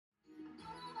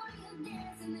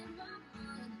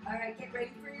All right, get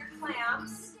ready for your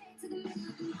clamps.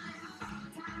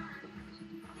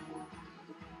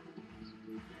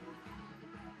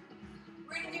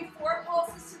 We're going to do 4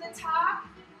 pulses to the top,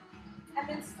 and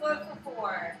then slow for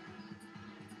 4.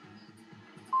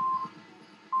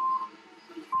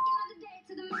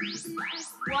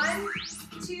 1,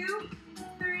 2,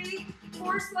 3,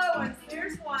 4 slow ones.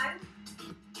 There's 1,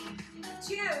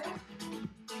 2,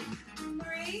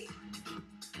 3,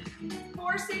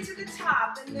 4. Stay to the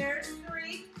top, and there's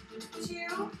 3,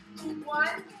 2,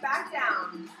 1. Back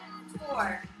down.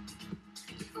 4,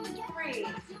 3,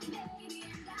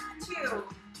 2.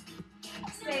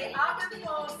 Stay up and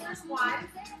pull. There's 1,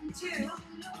 2,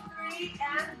 3,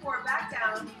 and 4. Back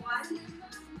down. 1,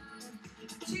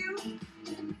 2,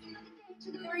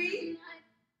 3,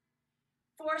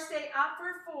 4. Stay up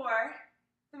for 4,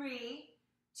 3,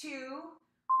 2,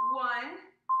 1.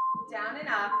 Down and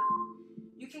up.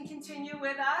 You can continue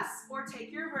with us or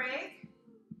take your break.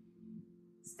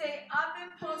 Stay up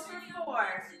and pulse for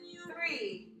 4,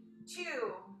 3,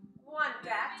 2, 1.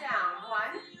 Back down.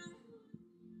 1,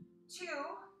 2,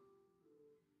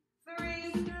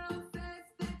 3,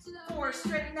 4.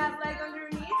 Straighten that leg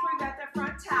underneath. We got the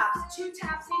front taps. 2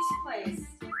 taps each place.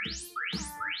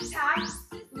 Tap,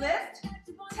 lift,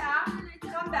 tap,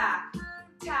 come back.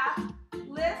 Tap,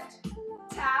 lift,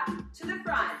 tap to the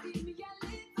front.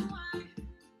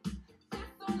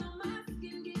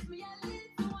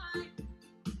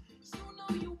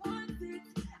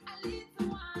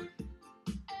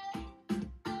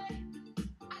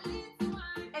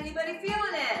 Anybody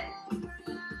feeling it?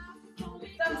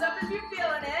 Thumbs up if you're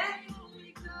feeling it.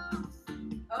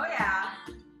 Oh yeah.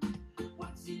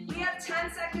 We have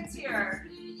 10 seconds here.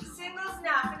 Singles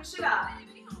now, finish it up.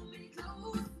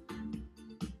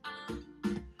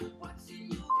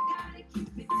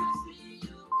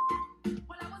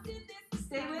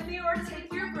 Stay with me or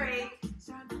take your break.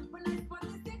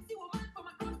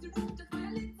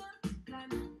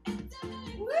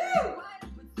 Woo!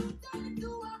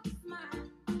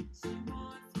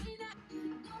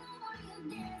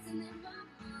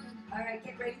 All right,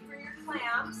 get ready for your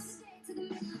clamps.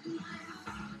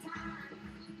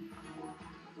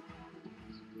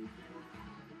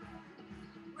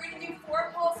 We're going to do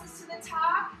 4 pulses to the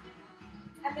top,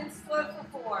 and then slow for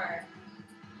 4.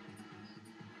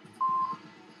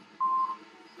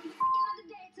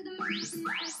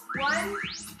 1,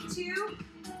 2,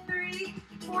 3,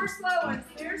 4 slow ones.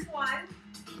 There's 1,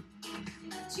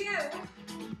 2,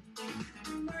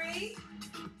 3,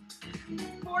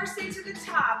 4. Stay to the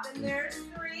top, and there's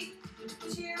 3,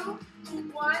 2,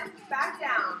 1. Back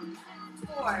down.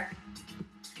 4,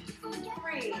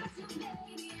 3,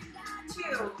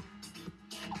 2.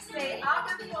 Stay up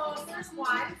and pull. There's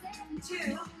 1, 2,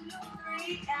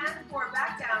 3, and 4.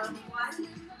 Back down. 1,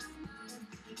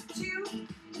 2,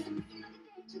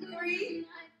 3,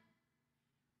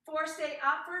 4. Stay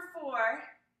up for 4,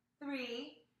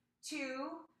 3, 2,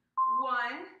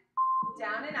 1.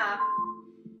 Down and up.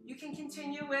 You can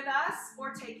continue with us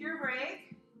or take your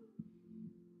break.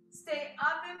 Stay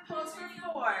up and pulse for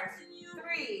 4,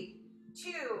 3,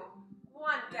 2,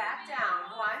 1. Back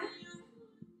down. 1,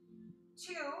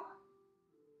 2,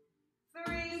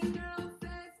 3,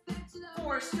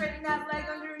 4. Straighten that leg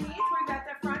underneath. We got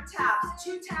the front taps.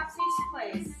 2 taps each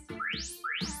place.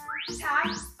 Tap,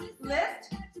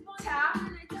 lift, tap,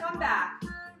 come back.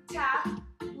 Tap,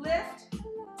 lift,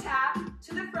 tap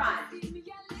to the front.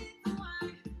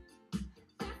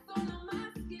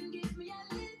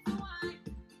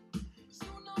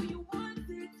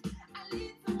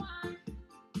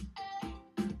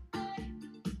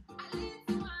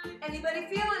 Anybody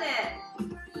feeling it?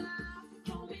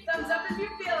 Thumbs up if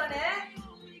you're feeling it.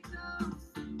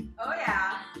 Oh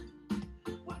yeah.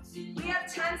 We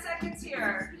have 10 seconds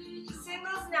here.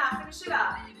 Singles now, finish it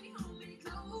up.